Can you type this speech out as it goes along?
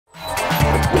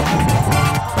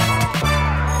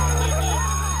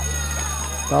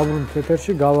დაბრუნდით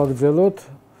ეთერში, გავაგრძელოთ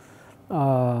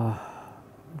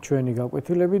ჩვენი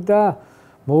გაკვეთილები და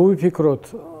მოვიფიქროთ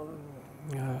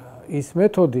ის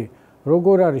მეთოდი,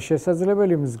 როგორ არის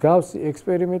შესაძლებელი მსგავსი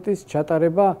ექსპერიმენტის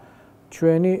ჩატარება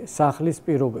ჩვენი სახლის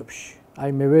პირობებში. აი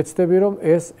მე ვეცდები რომ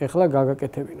ეს ეხლა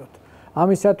გაგაკეთებინოთ.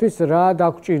 ამისათვის რა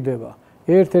დაგჭირდება?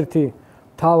 ერთ-ერთი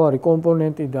მთავარი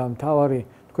კომპონენტი და მთავარი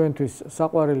თქვენთვის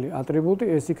საყვარელი ატრიბუტი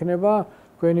ეს იქნება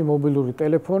თქვენი მობილური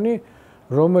ტელეფონი,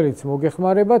 რომელიც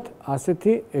მოგეხმარებათ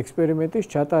ასეთი ექსპერიმენტის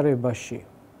ჩატარებაში.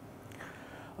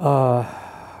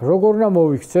 როგორ უნდა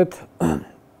მოვიქცეთ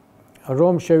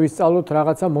რომ შევისწავლოთ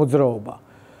რაღაცა მოძრაობა.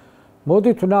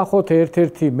 მოდით ვნახოთ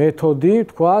ერთ-ერთი მეთოდი,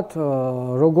 ვთქვათ,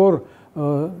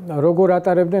 როგორ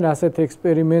ატარებდნენ ასეთ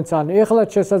ექსპერიმენტს, ან ეხლაც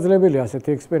შესაძლებელია ასეთი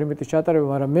ექსპერიმენტის ჩატარება,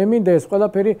 მაგრამ მე მინდა ეს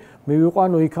ყველაფერი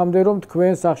მივიყვანო იქამდე, რომ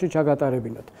თქვენ სახლში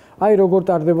ჩაგატარებინოთ. აი როგორ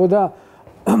ტარდებოდა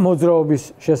მოძრაობის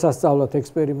შესასწავლად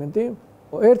ექსპერიმენტი.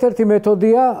 ერთ-ერთი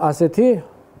მეთოდია ასეთი,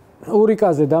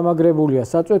 ურიკაზე დამაგრებულია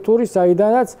საწვეთური,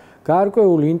 საიდანაც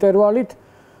გარკვეული ინტერვალით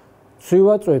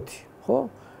ცვივა წვეთი, ხო?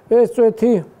 ეს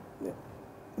წვეთი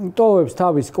ტოვებს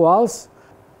თავის კვალს.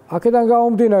 აქედან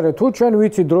გამომდინარე, თუ ჩვენ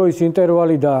ვიცით დროის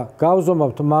ინტერვალი და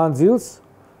გავზომავთ მანძილს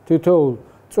თითოეულ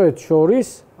წვეთს შორის,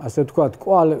 ასე ვთქვათ,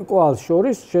 კვალს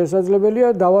შორის,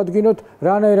 შესაძლებელია დავადგინოთ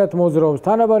რანაირად მოძრაობს,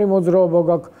 თანაბარი მოძრაობა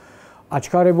გვაქვს,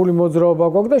 აჩქარებული მოძრაობა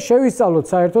გვაქვს და შევისწავლოთ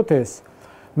საერთოდ ეს.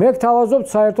 მე გთავაზობთ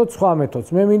საერთოდ სხვა მეთოდს.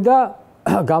 მე მინდა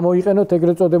გამოიყენოთ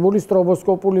ეგრეთ წოდებული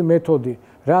სტრობოსკოპული მეთოდი.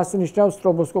 რას ნიშნავს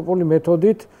სტრობოსკოპული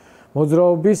მეთოდით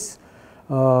მოძრაობის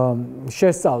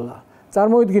შესწავლა?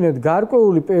 წარმოიდგინეთ,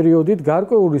 გარკვეული პერიოდით,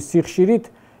 გარკვეული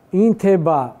სიხშირით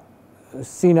ინთება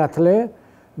სინათლე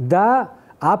და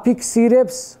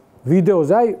აფიქსირებს ვიდეოს.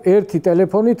 აი, ერთი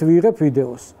ტელეფონით ვიღებ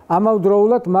ვიდეოს.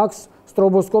 ამავდროულად მაქვს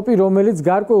სტრობოსკოპი, რომელიც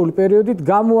გარკვეული პერიოდით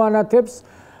გამოანათებს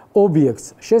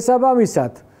ობიექტს.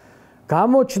 შესაბამისად,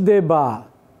 გამოჩნდება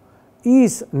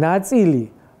ის ნაწილი,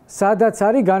 სადაც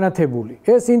არის განათებული.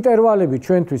 ეს ინტერვალები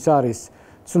ჩვენთვის არის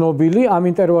ცნობილი, ამ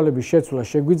ინტერვალების შეცვლა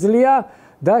შეგვიძლია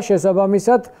და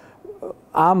შესაბამისად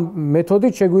ამ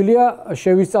მეთოდით შეგვიძლია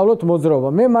შევისწავლოთ მოძრაობა.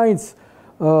 მე მაინც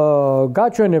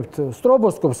გაჩვენებთ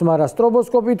სტრობოსკოპს, მაგრამ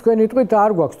სტრობოსკოპი თქვენი თვით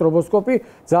არ გვაქვს სტრობოსკოპი,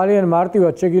 ძალიან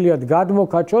მარტივად შეგიძლიათ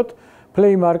გადმოკაჩოთ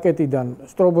Play Market-იდან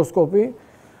სტრობოსკოპი,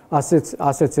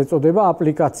 ასეც ეწოდება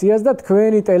აპლიკაციას და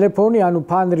თქვენი ტელეფონი, ანუ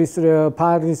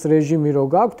ფანის რეჟიმი რო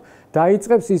გაქვთ,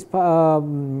 დაიწყებს ის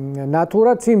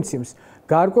ნატურად ციმციმს.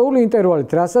 გარკვეული ინტერვალით,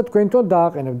 რასაც თქვენ თვითონ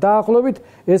დააყენებთ. დაახლოებით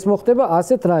ეს მოხდება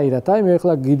ასეთნაირად. აი მე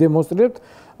ახლა გიდემონსტრირებთ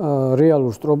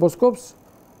რეალურ სტრობოსკოპს,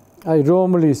 აი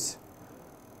რომლის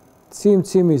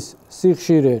ციმციმის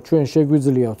სიხშირე ჩვენ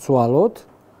შეგვიძლია ვცვალოთ,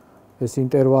 ეს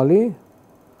ინტერვალი,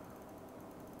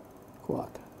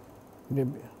 ვთქვათ,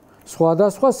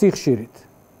 სხვადასხვა სიხშირით.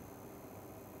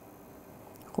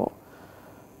 ხო?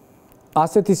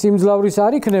 ასეთი სიმძლავრის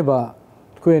არ იქნება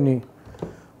თქვენი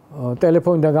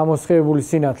ტელეფონიდან გამოსხივებული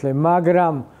სინათლე,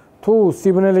 მაგრამ თუ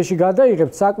სიბნელეში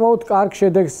გადაიღებთ, საკმაოდ კარგ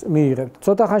შედეგს მიიღებთ.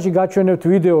 ცოტა ხანში გაჩვენებთ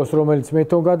ვიდეოს, რომელიც მე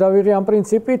თვითონ გადავიღე ამ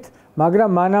პრინციპით, მაგრამ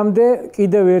მანამდე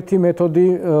კიდევ ერთი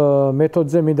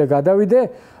მეთოდზე მინდა გადავიდე,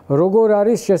 როგორ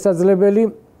არის შესაძლებელი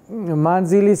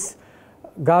მანძილის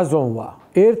გაზომვა.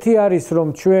 ერთი არის, რომ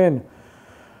ჩვენ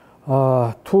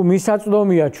თუ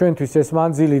მისაწვდომია ჩვენთვის ეს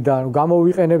მანძილი და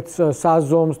გამოვიყენებთ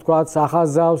საზომს, თქვათ,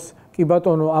 სახაზავს, კი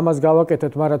ბატონო, ამას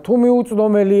გავაკეთეთ, მაგრამ თუ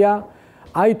მიუწვდომელია,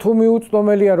 აი თუ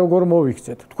მიუწვდომელია, როგორ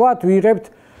მოვიქცეთ. თქვათ, ვიღებთ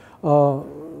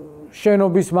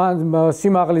შენობის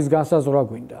სიმაღლის განსაზღვრა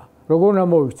გვინდა. როგორ უნდა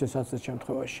მოვიქცეთ ასეთ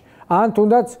შემთხვევაში? ან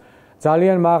თუნდაც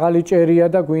ძალიან მაღალი ჭერია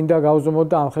და გვინდა გავზომოთ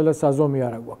და ამხელა საზომი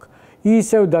არა გვაქვს.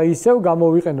 ისევ და ისევ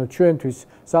გამოვიყენოთ ჩვენთვის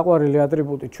საყვარელი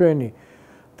ატრიბუტი ჩვენი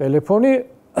ტელეფონი,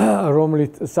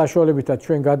 რომლის საშუალებითაც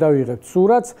ჩვენ გადავიღებთ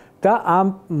სურათს და ამ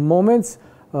მომენტს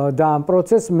და ამ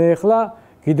პროცესს მე ახლა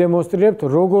გიდემონსტრირებთ,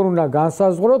 როგორ უნდა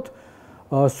განსაზღვროთ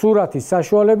სურათის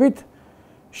საშუალებით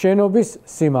შენობის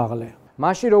სიმაღლე.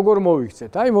 მაშინ როგორ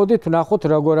მოვიქცეთ? აი მოდით ვნახოთ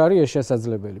როგორ არის ეს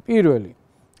შესაძლებელი. პირველი,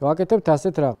 ვაკეთებთ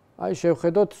ასეთ რა. აი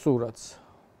შევხედოთ სურათს.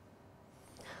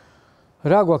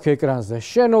 რა გვაქვს ეკრანზე?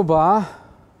 შენობა,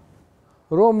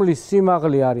 რომლის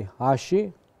სიმაღლე არის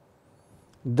h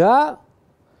და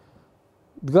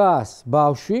დგას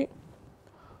ბავშვი,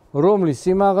 რომლის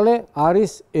სიმაღლე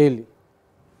არის l.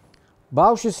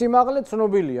 ბავშვის სიმაღლე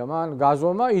ცნობილია, მან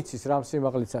გაზომა იცის რამ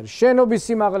სიმაღლეც არის. შენობის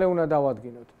სიმაღლე უნდა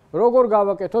დავადგინოთ. როგორ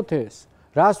გავაკეთოთ ეს?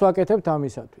 რას ვაკეთებთ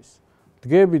ამისათვის?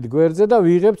 დგებით გვერდზე და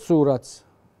ვიღებთ სურათს.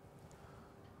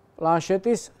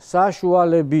 პლანშეტის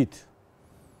საშუალებით.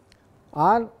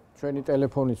 ან ჩვენი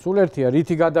ტელეფონი სულ ერთია,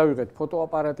 რითი გადავიღეთ,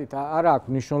 ფოტოაპარატით არ აქვს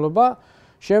მნიშვნელობა.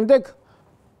 შემდეგ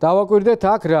დავაკვირდეთ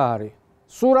აქ რა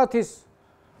არის.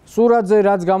 სურათზე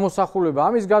რაც გამოსახულება,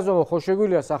 ამის გაზომვა ხო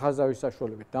შეგვიძლია სახაზავის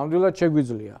საშუალებით. ნამდვილად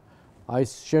შეგვიძლია. აი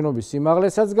ეს შენობის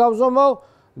სიმაღლესაც გავზომავ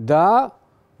და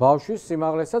ბავშვის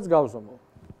სიმაღლესაც გავზომავ.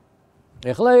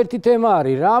 ეხლა ერთი თემა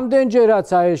არის, რამდენჯერაც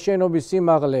აი ეს შენობის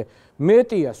სიმაღლე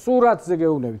მეტია სურათზე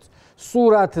გეუბნებით.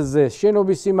 სურათზე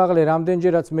შენობის სიმაღლე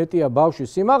რამდენჯერაც მეტია ბავშვის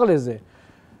სიმაღლეზე,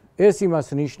 ეს იმას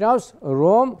ნიშნავს,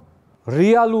 რომ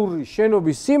რეალური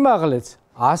შენობის სიმაღლეც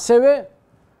ასევე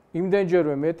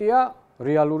იმდენჯერვე მეტია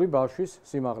რეალური ბავშვის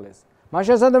სიმაღლეზე.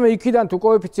 მაშინ სადამე იქიდან თუ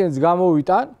კოეფიციენტს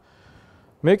გამოვიტან,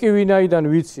 მე კი ვინაიდან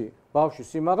ვიცი ბავშვის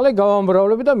სიმაღლე,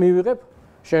 გავამბრავლებ და მივიღებ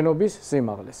შენობის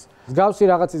სიმაღლეს. მსგავსი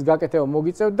რაღაცის გაკეთება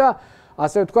მოგიწევთ და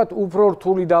ასე ვთქვათ, უფრო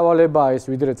რთული დავალებაა ეს,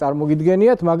 ვიდრე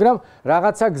წარმოგიდგენიათ, მაგრამ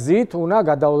რაღაცა გზით უნდა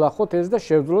გადავლახოთ ეს და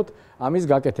შევძლოთ ამის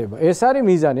გაკეთება. ეს არის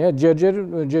მიზანი,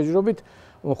 ჯერჯერობით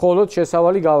მხოლოდ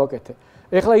შესავალი გავაკეთე.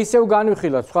 ეხლა ისევ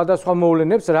განვიხილავთ სხვადასხვა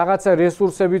მოვლენებს, რაღაცა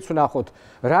რესურსებიც ვნახოთ.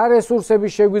 რა რესურსები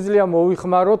შეგვიძლია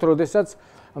მოვიხმაროთ, როდესაც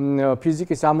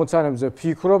ფიზიკის ამოცანებზე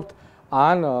ფიქრობთ,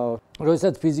 ან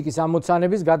როდესაც ფიზიკის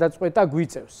ამოცანების გადაწყვეტა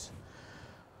გვიწევს.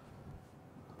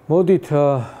 მოდით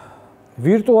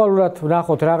ვირტუალურად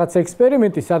ვნახოთ რაღაც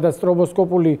ექსპერიმენტი, სადაც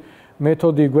სტრობოსკოპული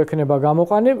მეთოდი გვექნება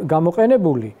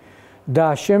გამოყენებული და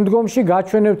შემდგომში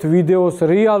გაჩვენებთ ვიდეოს,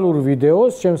 რეალურ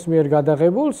ვიდეოს, ჩემს მიერ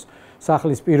გადაღებულს,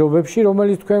 სახლის პირობებში,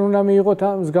 რომელიც თქვენ უნდა მიიღოთ,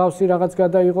 მსგავსი რაღაც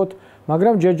გადაიღოთ,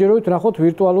 მაგრამ ჯერჯერობით ვნახოთ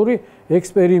ვირტუალური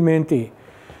ექსპერიმენტი.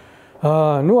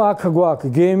 ნუ აქ გვაქვს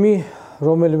გემი,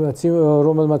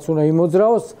 რომელმაც უნდა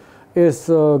იმოძრაოს. ეს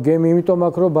გემი იმიტომ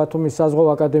აქვს, რომ ბათუმის საზღვაო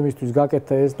აკადემიისთვის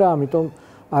გაკეთდა ეს და ამიტომ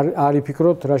არ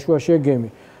იფიქროთ რა შუაშია გემი.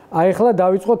 აი ახლა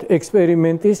დავიწყოთ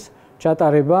ექსპერიმენტის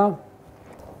ჩატარება.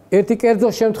 ერთი კერძო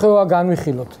შემთხვევა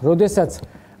განვიხილოთ, როდესაც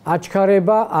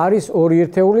აჩქარება არის 2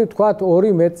 ერთეული, თქვათ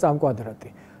 2 მეტრ/კვადრატი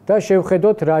და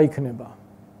შევხედოთ რა იქნება.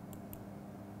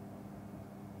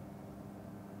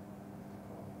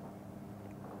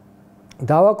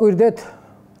 დავაკვირდეთ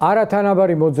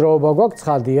არათანაბარი მოძრაობა გვაქვს,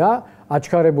 ცხადია,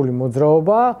 აჩქარებული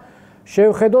მოძრაობა.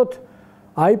 შევხედოთ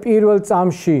აი პირველ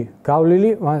წამში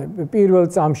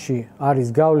არის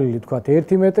გავლილი თქვათ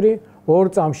 1 მეტრი,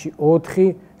 2 წამში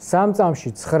 4, 3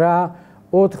 წამში 9,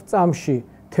 4 წამში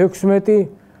 16.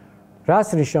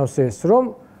 რას ნიშნავს ეს,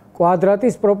 რომ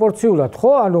კვადრატის პროპორციულად,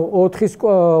 ხო? ანუ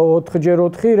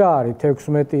 4x4 რა არის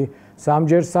 16,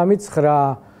 3x3 9,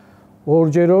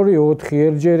 2x2 4,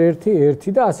 1x1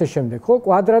 1 და ასე შემდეგ, ხო?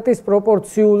 კვადრატის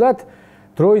პროპორციულად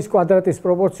დროის კვადრატის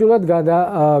პროპორციულად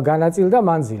განაწილდა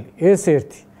მანძილი. ეს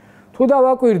ერთი. თუ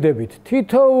დავაკვირდებით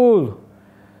თითოეულ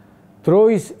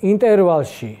დროის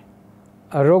ინტერვალში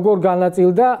როგორ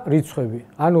განაწილდა რიცხვები,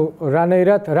 ანუ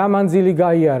რანაირად რა მანძილი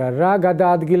გაიარა, რა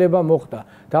გადაადგილება მოხდა.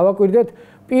 დავაკვირდეთ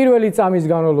პირველი წამის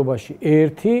განმავლობაში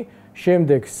 1,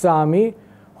 შემდეგ 3,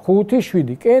 5,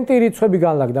 7. კენტი რიცხვები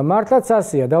განლაგდა. მართლაც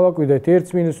ასეა. დავაკვირდეთ 1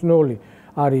 - 0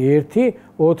 არის 1,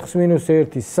 4 -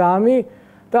 1 3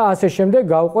 და ასე შემდეგ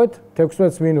გავყვეთ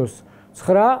 16 -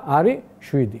 9 არის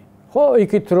 7. ხო,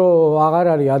 იქით რომ აღარ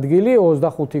არის ადგილი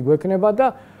 25 გვექნება და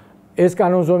ეს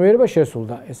კანონზომიერება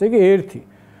შესულდა. ესე იგი 1.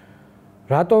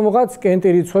 რატომღაც კენტი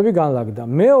რიცხვები განლაგდა.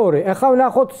 მეორე, ახლა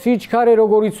ვნახოთ სიჩქარე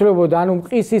როგორ იცვლებოდა, ანუ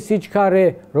მყისის სიჩქარე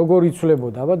როგორ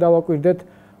იცვლებოდა. აბა დავაკვირდეთ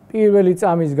პირველი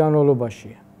წამის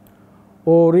განმავლობაში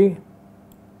 2,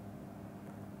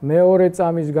 მეორე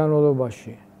წამის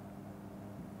განმავლობაში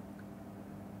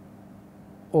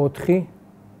 4,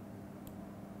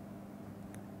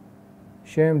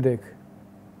 შემდეგ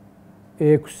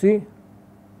 6,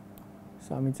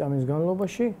 3 წამის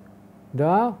განმავლობაში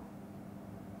და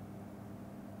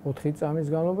 4 წამის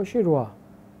განმავლობაში 8.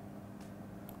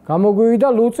 გამოგვივიდა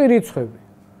ლუწი რიცხვები.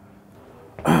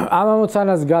 ამ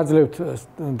ამოცანას გაძლევთ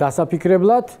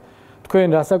დასაფიქრებლად. თქვენ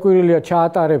რასაკვირველია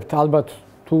ჩაატარებთ, ალბათ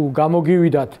თუ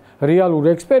გამოგივიდათ რეალურ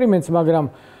ექსპერიმენტს, მაგრამ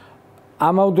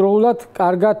ამავდროულად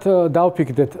კარგად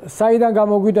დავფიქრდეთ, საიდან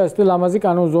გამოგვიდა ეს ლამაზი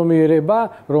კანონზომიერება,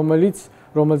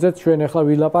 რომელზეც ჩვენ ახლა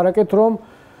ვილაპარაკეთ, რომ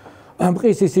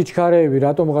მყისის სიჩქარეები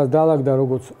რატომღაც დაალაგდა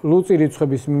როგორც ლუწი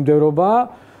რიცხვების მიმდევრობა,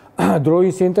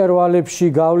 დროის ინტერვალებში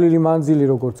გავლილი მანძილი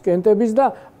როგორც კენტების და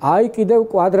აი კიდევ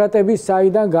კვადრატების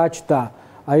საიდან გაჩნდა,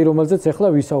 აი რომელზეც ახლა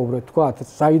ვისაუბრეთ, თქვათ,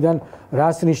 საიდან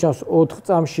რას ნიშნავს 4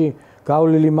 წამში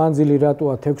გავლილი მანძილი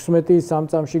რატოა 16, 3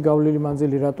 წამში გავლილი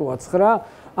მანძილი რატოა 9.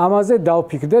 ამაზე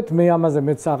დავფიქრდეთ, მე ამაზე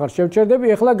მეც აღარ შევჩერდები.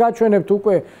 ახლა გაჩვენებთ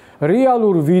უკვე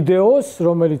რეალურ ვიდეოს,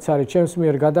 რომელიც არის ჩემს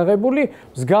მიერ გადაღებული.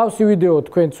 მსგავსი ვიდეო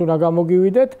თქვენც უნდა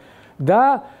გამოგივიდეთ და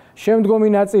შემდგომი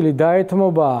ნაწილი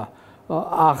დაეთმობა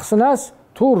ახსნას,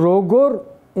 თუ როგორ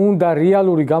უნდა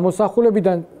რეალური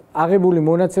გამოსახულებიდან აღებული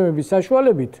მონაცემების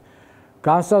საშუალებით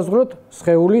განსაზღვროთ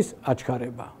სხეულის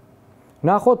აჩქარება.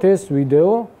 ნახოთ ეს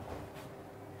ვიდეო.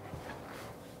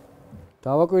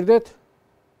 დავაკვირდეთ.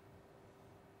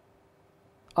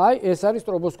 აი, ეს არის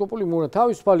სტრობოსკოპული მურა.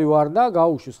 თავისუფალი ვარნა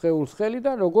გაუშვი სხეულს ხელი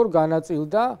და როგორ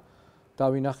განაწილდა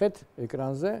დავინახეთ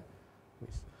ეკრანზე.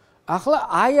 ახლა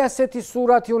აი ასეთი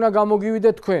სურათი უნდა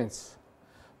გამოგივიდეთ თქვენს.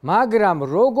 მაგრამ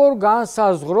როგორ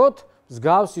განსაზღვროთ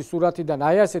მსგავსი სურათიდან,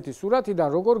 აი ასეთი სურათიდან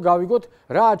როგორ გავიგოთ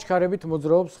რა აჩქარებით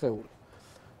მოძრაობს სხეული.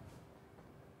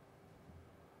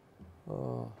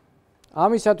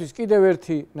 ამისათვის კიდევ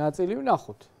ერთი ნაწილი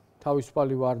ვნახოთ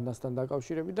თავისუფალი ვარნასთან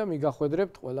დაკავშირებით და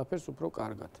მიგახვედრებთ ყველაფერს უფრო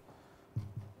კარგად.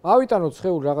 ავიტანოთ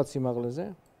სხეული რაღაც სიმაღლეზე.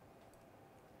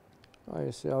 აი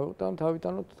ესე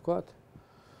ავიტანოთ თქვათ.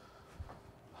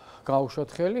 გავუშვათ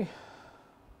ხელი.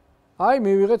 აი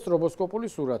მივიღეთ სტრობოსკოპული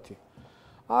სურათი.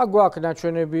 აქ გვაქვს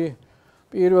ნაჩვენები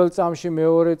პირველ წამში,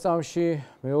 მეორე წამში,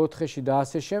 მეოთხეში და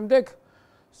ასე შემდეგ.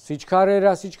 სიჩქარე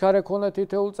რა სიჩქარე ქონდა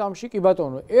თითოეულ წამში? კი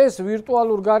ბატონო, ეს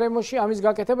ვირტუალურ გარემოში ამის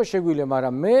გაკეთება შეგვიძლია,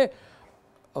 მაგრამ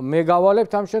მე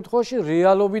გავალებთ ამ შემთხვევაში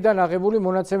რეალობიდან აღებული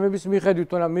მონაცემების მიხედვით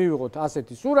უნდა მივიღოთ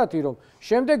ასეთი სურათი, რომ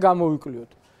შემდეგ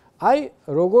გამოვიკვლიოთ. აი,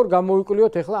 როგორ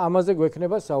გამოვიკვლიოთ, ახლა ამაზე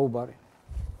გვექნება საუბარი.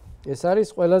 ეს არის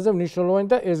ყველაზე მნიშვნელოვანი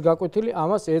და ეს გაკვეთილი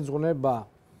ამას ეძღვნება.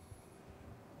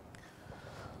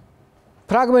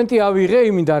 ფრაგმენტი ავიღე,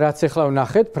 იმინდა რაც ახლა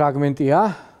ვნახეთ, ფრაგმენტია.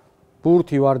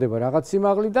 ბურთი ვარდება რაღაც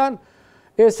სიმაღლიდან.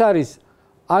 ეს არის,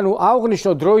 ანუ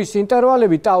აღვნიშნო დროის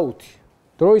ინტერვალები ტაუთი.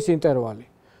 დროის ინტერვალი.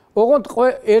 ოღონდ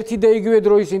ერთი და იგივე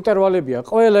დროის ინტერვალებია,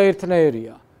 ყველა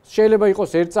ერთნაირია. შეიძლება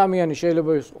იყოს ერთწამიანი,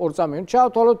 შეიძლება იყოს ორწამიანი.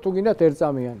 ჩავთვალოთ თუ გინდათ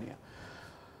ერთწამიანია.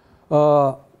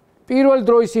 პირველ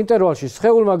დროის ინტერვალში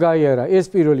სხეულმა გაიარა ეს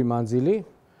პირველი მანძილი.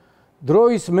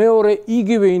 დროის მეორე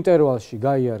იგივე ინტერვალში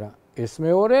გაიარა ეს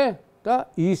მეორე და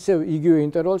ისევ იგივე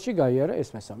ინტერვალში გაიარა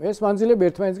ეს მესამე. ეს მანძილები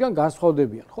ერთმანეთისგან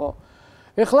განსხვავდებიან, ხო?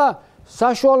 ეხლა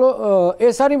საშუალო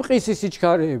ეს არის მყისი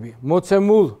სიჩქარეები.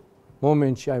 მოცემულ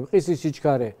მომენტში, აი მყისი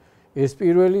სიჩქარე ეს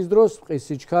პირველის დროს, მყისი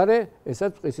სიჩქარე,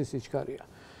 ესაც მყისი სიჩქარეა.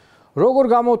 როგორ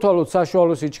გამოვთვალოთ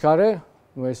საშუალო სიჩქარე?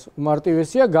 ეს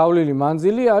უმარტივესია, გავლილი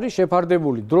მანძილი არის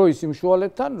შეფარდებული დროის იმ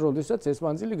შუალედთან, როდესაც ეს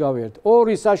მანძილი გავიარეთ.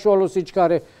 ორი საშუალო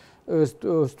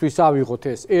სიჩქარესთვის ავიღოთ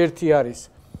ეს. ერთი არის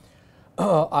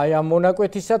აი ამ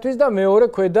მონაკვეთისათვის და მეორე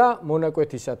ქვედა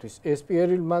მონაკვეთისათვის. ეს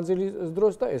პირველი მანძილის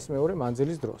დროს და ეს მეორე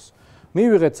მანძილის დროს.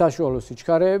 მივიღეთ საშუალო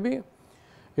სიჩქარეები,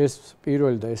 ეს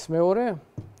პირველი და ეს მეორე.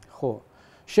 ხო.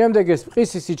 შემდეგ ეს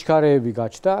მყისი სიჩქარეები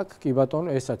გაჩნდა, კი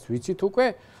ბატონო, ესაც ვიცით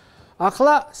უკვე.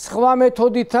 ახლა სხვა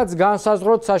მეთოდითაც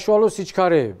განსაზღვროთ საშუალო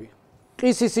სიჩქარეები.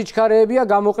 მყისი სიჩქარეებია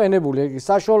გამოყენებული.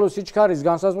 საშუალო სიჩქარის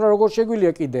განსაზღვრა როგორ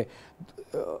შეგვიძლია კიდე?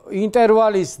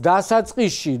 ინტერვალის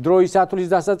დასაწყისში, დროის ათვლის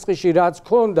დასაწყისში რაც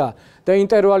ქონდა და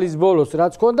ინტერვალის ბოლოს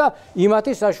რაც ქონდა,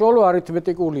 იმათი საშუალო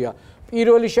არითმეტიკულია.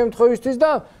 პირველი შემთხვევისთვის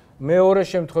და მეორე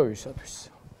შემთხვევისათვის.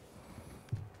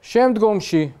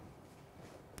 შემდგომში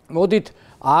მოდით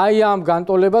აი ამ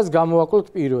განტოლებას გამოვაკლოთ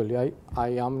პირველი,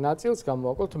 აი ამ ნაწილს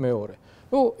გამოვაკლოთ მეორე.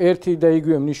 ნუ ერთი და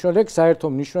იგივე მნიშვნელი, საერთო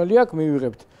მნიშვნელი აქვს,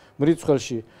 მივიღებთ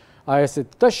მრიცხველში აი ესეთ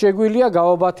და შეგვიძლია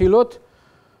გავაბათილოთ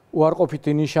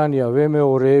უარყოფითი ნიშანია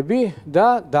V2-ები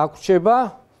და დაგვრჩება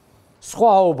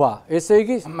სხვაობა. ესე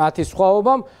იგი, მათი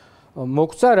სხვაობამ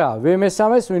მოგცა რა?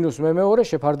 V3-ს მინუს V2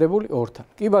 შეფარდებული 2-თან.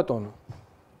 კი ბატონო.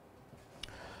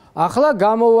 ახლა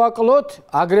გამოვაკლოთ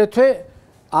აგრეთვე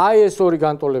აი ეს ორი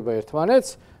განტოლება ერთმანეთს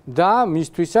და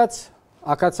მისთვისაც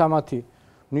აქაც ამათი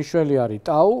ნიშნელი არის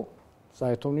ტაუ,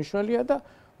 საერთო ნიშნელია და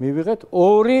მივიღეთ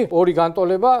ორი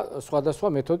განტოლება სხვადასხვა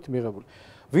მეთოდით მიღებული.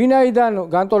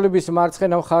 ვინაიდან განტოლების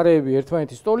მარცხენა მხარეები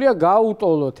ერთმანეთის ტოლია,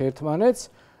 გაუტოლოთ ერთმანეთს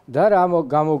და რა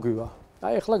გამოგვივა.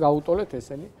 აი ახლა გაუტოლეთ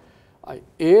ესენი. აი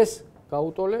ეს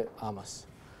გაუტოლე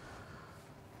ამას.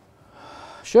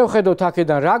 შევხედოთ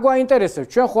აქედან რა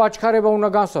გვაინტერესებს, ჩვენ ხო აჩქარება უნდა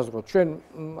განსაზღვროთ, ჩვენ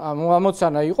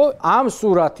ამოცანა იყო ამ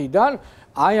სურათიდან,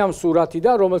 აი ამ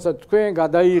სურათიდან, რომელსაც თქვენ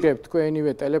გადაიღებთ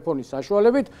თქვენივე ტელეფონის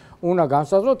საშუალებით, უნდა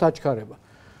განსაზღვროთ აჩქარება.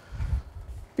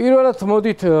 პირველად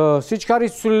მოდით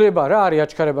სიჩქარის ცვლილება რა არის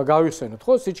აჩქარება გავიხსენოთ,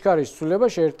 ხო? სიჩქარის ცვლილება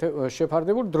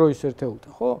შეფარდებული დროის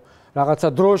ერთეულთან, ხო? რაღაცა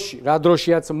დროში, რა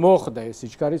დროშიაც მოხდა ეს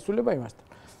სიჩქარის ცვლილება იმასთან.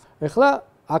 ეხლა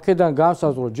აქედან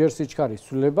განსაზღვროთ ჯერ სიჩქარის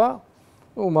ცვლილება,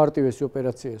 უმარტივესი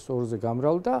ოპერაცია ეს 2-ზე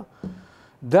გამრავლდა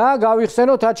და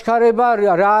გავიხსენოთ აჩქარება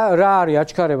რა არის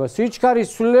აჩქარება? სიჩქარის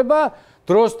ცვლილება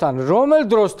დროსთან, რომელ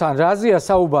დროსთან, რაზეა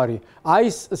საუბარი? აი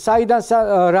საიდან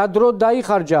რა დრო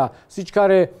დაიხარჯა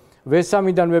სიჩქარე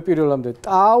V3-დან V1-მდე?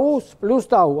 ტაუს პლუს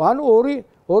ტაუ, ანუ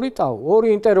 2 ტაუ,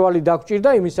 2 ინტერვალი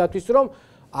დაგჭირდა იმისათვის, რომ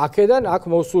აქედან აქ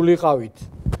მოსულიყავით.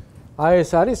 აი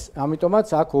ეს არის, ამიტომაც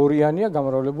აქ ორიანია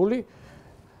გამრავლებული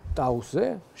ტაუსზე.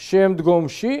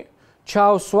 შემდგომში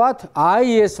ჩავსვათ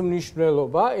აი ეს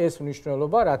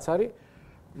მნიშვნელობა, რაც არის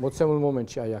მოცემულ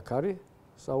მომენტში აი აქ არის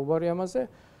საუბარი ამაზე,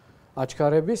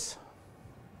 აჩქარების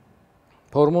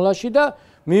ფორმულაში და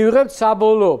მივიღებთ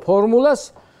საბოლოო ფორმულას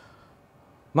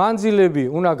მანძილები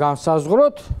უნდა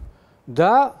განსაზღვროთ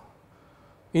და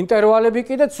ინტერვალები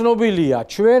კიდე ცნობილია.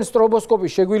 ჩვენ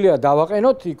სტრობოსკოპის შეგვიძლია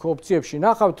დავაყენოთ, იქ ოფციებში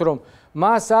ნახავთ, რომ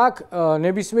მას აქ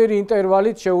ნებისმიერი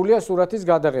ინტერვალით შეუძლია სურათის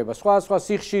გადაღება. სხვა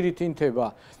სიხშირით ინთება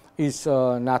ის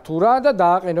ნატურა და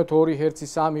დააყენოთ 2 ჰერცი,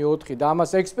 3, 4 და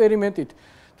ამას ექსპერიმენტით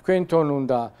თქვენთან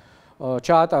უნდა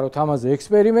ჩაატაროთ ამაზე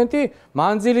ექსპერიმენტი.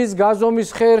 მანძილის გაზომის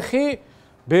ხერხი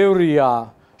ბევრია.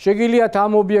 შეგიძლიათ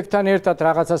ამ ობიექტთან ერთად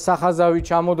რაღაცა სახაზავი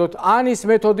ჩამოდოთ, ან ის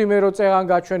მეთოდი მე რო წეღან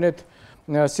გაჩვენეთ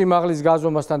სიმაღლის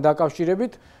გაზომასთან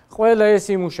დაკავშირებით, ყველა ეს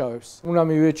იმუშავებს. უნდა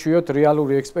მივეჩვიოთ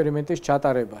რეალური ექსპერიმენტის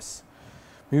ჩატარებას.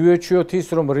 მივეჩვიოთ ის,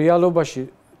 რომ რეალობაში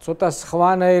ცოტა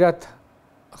სხვანაირად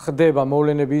ხდება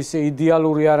მოვლენები, ისე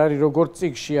იდეალური არ არის, როგორც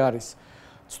წიგნში არის.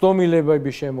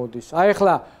 ცდომილებები შემოდის. აი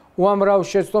ახლა უამრავ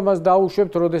შეცდომას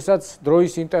დაუშვებთ, როდესაც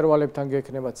დროის ინტერვალებთან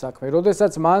გექნებათ საქმე,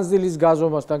 როდესაც მანძილის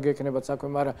გაზომასთან გექნებათ საქმე,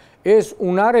 მაგრამ ეს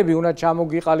უნარები უნდა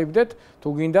ჩამოგიყალიბდეთ, თუ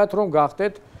გინდათ რომ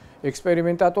გახდეთ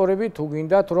ექსპერიმენტატორები, თუ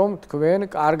გინდათ რომ თქვენ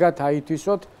კარგად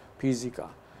აითვისოთ ფიზიკა.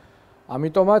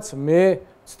 ამიტომაც მე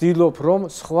ვცდილობ რომ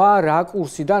სხვა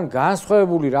რაკურსიდან,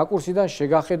 განსხვავებული რაკურსიდან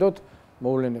შეგახედოთ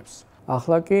მოვლენებს.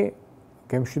 ახლა კი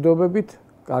გემშვიდობებით,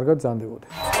 კარგად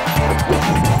ზანდებოდეთ.